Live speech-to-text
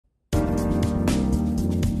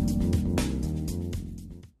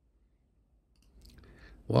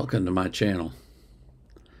Welcome to my channel.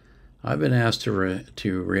 I've been asked to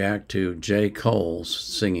react to J. Cole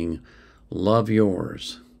singing Love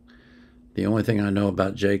Yours. The only thing I know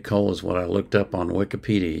about J. Cole is what I looked up on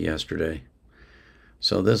Wikipedia yesterday.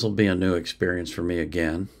 So this will be a new experience for me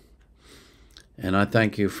again. And I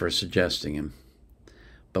thank you for suggesting him.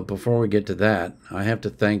 But before we get to that, I have to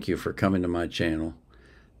thank you for coming to my channel.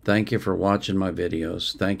 Thank you for watching my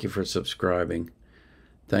videos. Thank you for subscribing.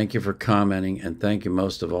 Thank you for commenting, and thank you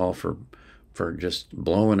most of all for just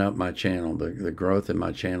blowing up my channel. The growth in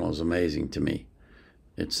my channel is amazing to me.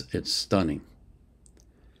 It's stunning.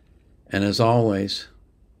 And as always,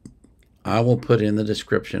 I will put in the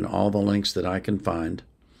description all the links that I can find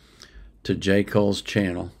to J. Cole's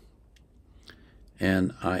channel.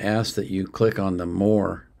 And I ask that you click on the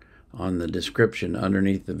more on the description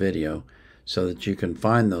underneath the video so that you can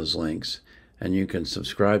find those links and you can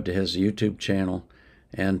subscribe to his YouTube channel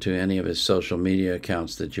and to any of his social media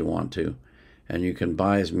accounts that you want to. And you can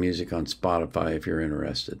buy his music on Spotify if you're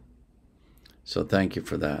interested. So thank you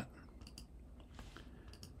for that.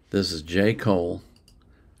 This is J. Cole,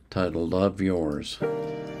 titled Love Yours.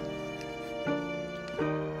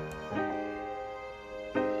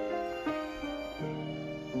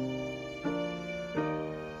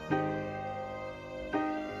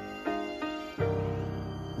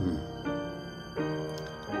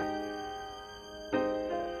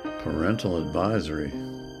 Parental advisory.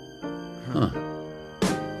 Huh.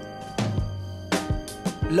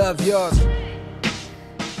 Love yours.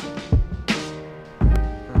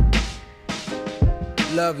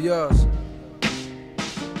 Love yours.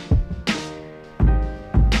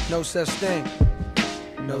 No such thing.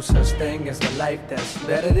 No such thing as a life that's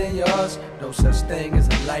better than yours. No such thing as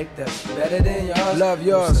a life that's better than yours. Love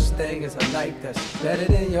yours. No such thing as a life that's better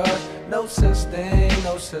than yours. No such thing,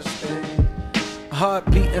 no such thing.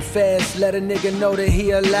 Heart beating fast, let a nigga know that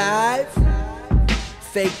he alive.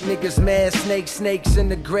 Fake niggas mad, snakes in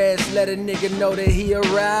the grass, let a nigga know that he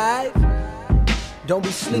arrived. Don't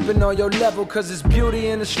be sleeping on your level, cause it's beauty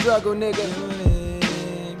in the struggle, nigga.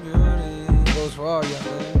 Beauty. Goes for all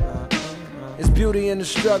y'all. It's beauty in the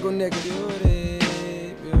struggle, nigga.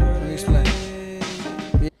 Let me explain.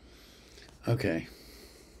 Okay.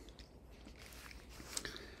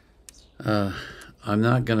 I'm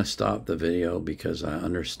not going to stop the video because I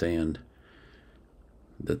understand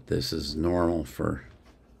that this is normal for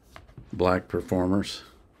black performers,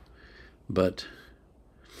 but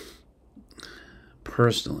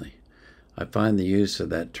personally, I find the use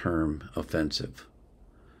of that term offensive.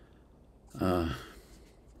 I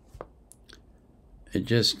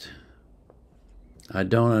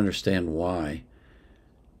don't understand why,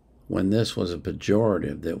 when this was a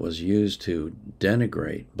pejorative that was used to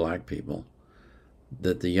denigrate black people,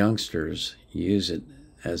 that the youngsters use it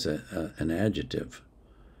as an adjective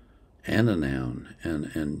and a noun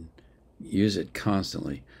and use it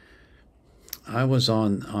constantly. I was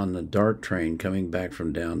on the DART train coming back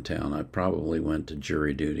from downtown. I probably went to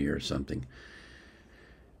jury duty or something.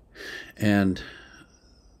 And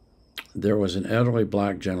there was an elderly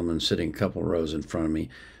black gentleman sitting a couple rows in front of me.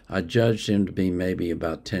 I judged him to be maybe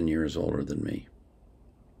about 10 years older than me.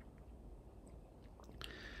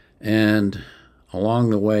 And along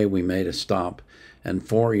the way, we made a stop, and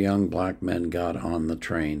 4 young black men got on the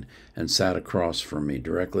train and sat across from me,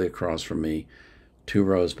 directly across from me, 2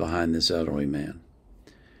 rows behind this elderly man.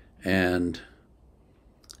 And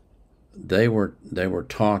they were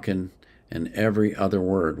talking, and every other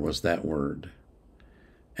word was that word.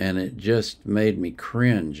 And it just made me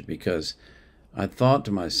cringe, because I thought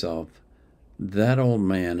to myself, that old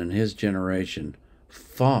man and his generation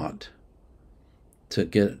fought to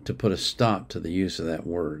put a stop to the use of that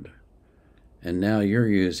word. And now you're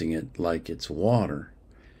using it like it's water.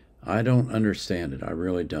 I don't understand it. I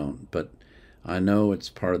really don't. But I know it's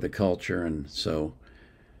part of the culture, and so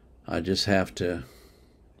I just have to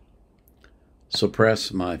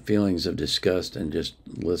suppress my feelings of disgust and just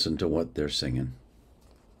listen to what they're singing.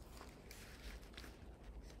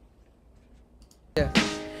 Yeah.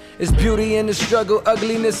 It's beauty in the struggle,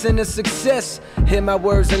 ugliness in the success. Hear my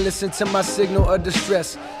words and listen to my signal of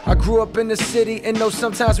distress. I grew up in the city and know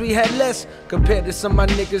sometimes we had less. Compared to some of my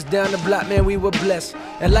niggas down the block, man, we were blessed.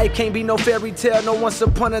 And life can't be no fairy tale, no once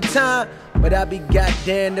upon a time. But I be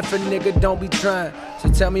goddamn if a nigga don't be trying. So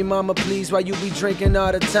tell me, mama, please, why you be drinking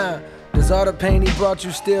all the time? Does all the pain he brought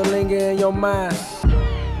you still linger in your mind?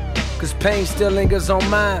 Cause pain still lingers on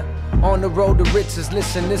mine. On the road to riches,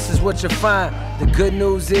 listen, this is what you find. The good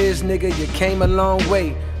news is, nigga, you came a long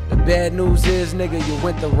way. The bad news is, nigga, you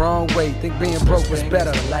went the wrong way. Think being broke was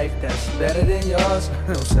better. A life that's better than yours.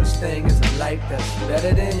 No such thing as a life that's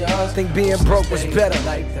better than yours. Think being broke was better. A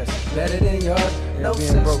life that's better than yours. No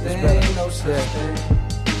such thing, no such thing.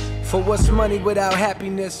 For what's money without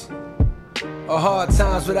happiness? Or hard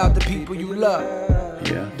times without the people you love?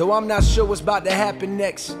 Yeah. Though I'm not sure what's about to happen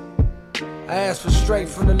next, I ask for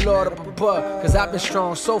strength from the Lord up above, cause I've been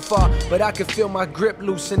strong so far, but I can feel my grip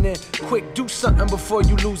loosening. Quick, do something before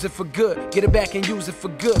you lose it for good. Get it back and use it for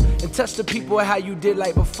good, and touch the people how you did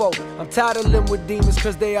like before. I'm tired of living with demons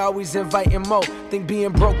cause they always inviting more. Think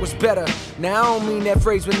being broke was better. Now I don't mean that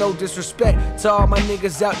phrase with no disrespect to all my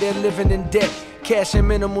niggas out there living in debt, cashing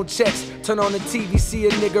minimal checks. Turn on the TV, see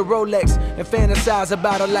a nigga Rolex, and fantasize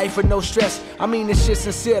about a life with no stress. I mean this shit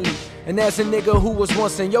sincerely. And as a nigga who was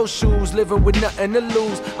once in your shoes, living with nothing to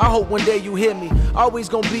lose, I hope one day you hear me. Always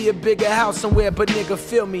gonna be a bigger house somewhere, but nigga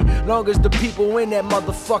feel me. Long as the people in that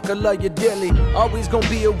motherfucker love you dearly. Always gonna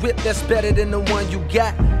be a whip that's better than the one you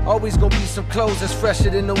got. Always gonna be some clothes that's fresher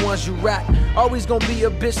than the ones you rock. Always gonna be a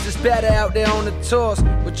bitch that's better out there on the tours,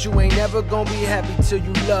 but you ain't never gonna be happy till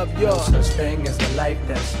you love yours. No such thing as a life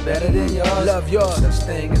that's better than yours. Love yours. No such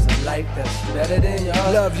thing as a life that's better than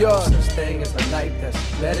yours. Love yours. No such thing as a life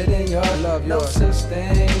that's better than yours. Love yours. No such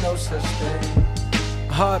thing, no such thing.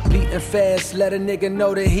 Heart beating fast, let a nigga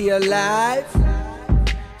know that he alive.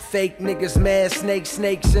 Fake niggas mad, snakes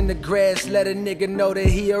in the grass, let a nigga know that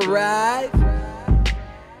he arrived.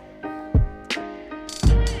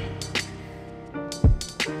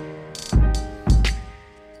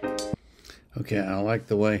 Okay, I like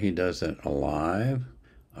the way he does that. Alive,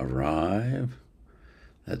 arrive.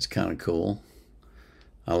 That's kind of cool.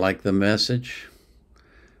 I like the message.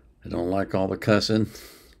 I don't like all the cussing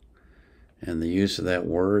and the use of that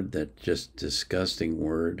word, that just disgusting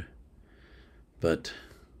word. But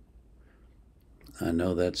I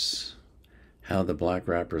know that's how the black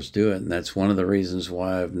rappers do it, and that's one of the reasons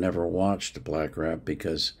why I've never watched black rap,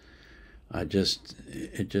 because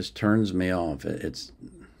it just turns me off.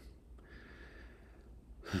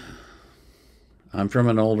 I'm from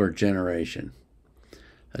an older generation,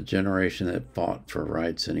 a generation that fought for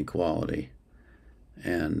rights and equality,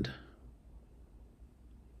 and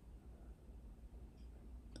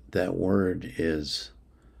that word it's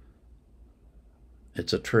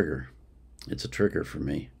a trigger. It's a trigger for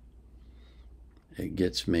me. It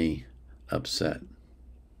gets me upset.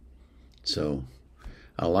 So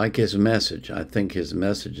I like his message. I think his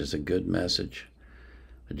message is a good message.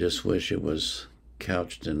 I just wish it was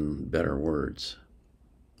couched in better words.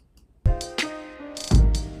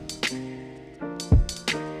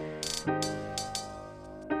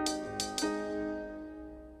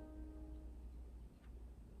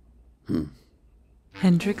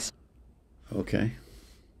 Hendrix. Okay.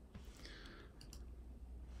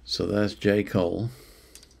 So that's J. Cole.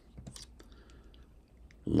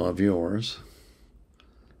 Love Yours.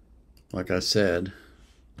 Like I said,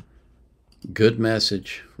 good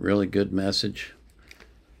message, really good message.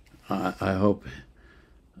 I hope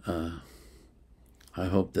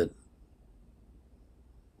that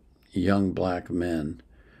young black men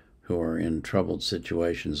who are in troubled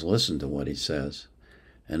situations listen to what he says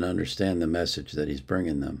and understand the message that he's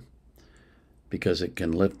bringing them, because it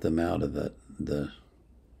can lift them out of the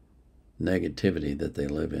negativity that they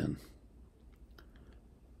live in.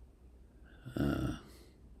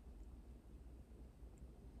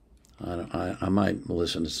 I might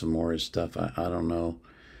listen to some more of his stuff. I don't know.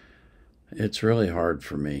 It's really hard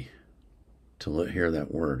for me to hear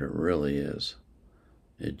that word. It really is.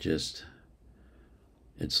 It's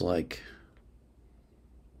like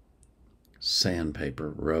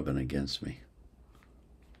sandpaper rubbing against me.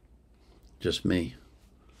 Just me.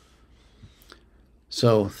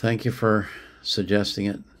 So thank you for suggesting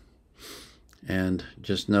it. And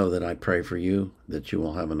just know that I pray for you, that you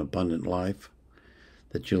will have an abundant life,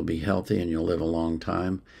 that you'll be healthy and you'll live a long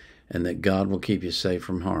time, and that God will keep you safe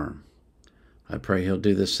from harm. I pray He'll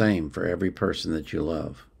do the same for every person that you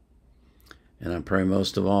love. And I pray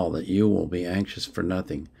most of all that you will be anxious for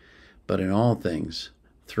nothing, but in all things,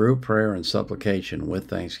 through prayer and supplication with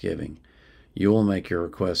thanksgiving, you will make your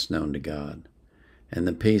requests known to God. And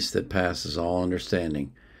the peace that passes all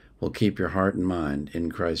understanding will keep your heart and mind in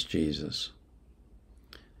Christ Jesus.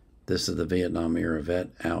 This is the Vietnam Era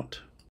Vet, out.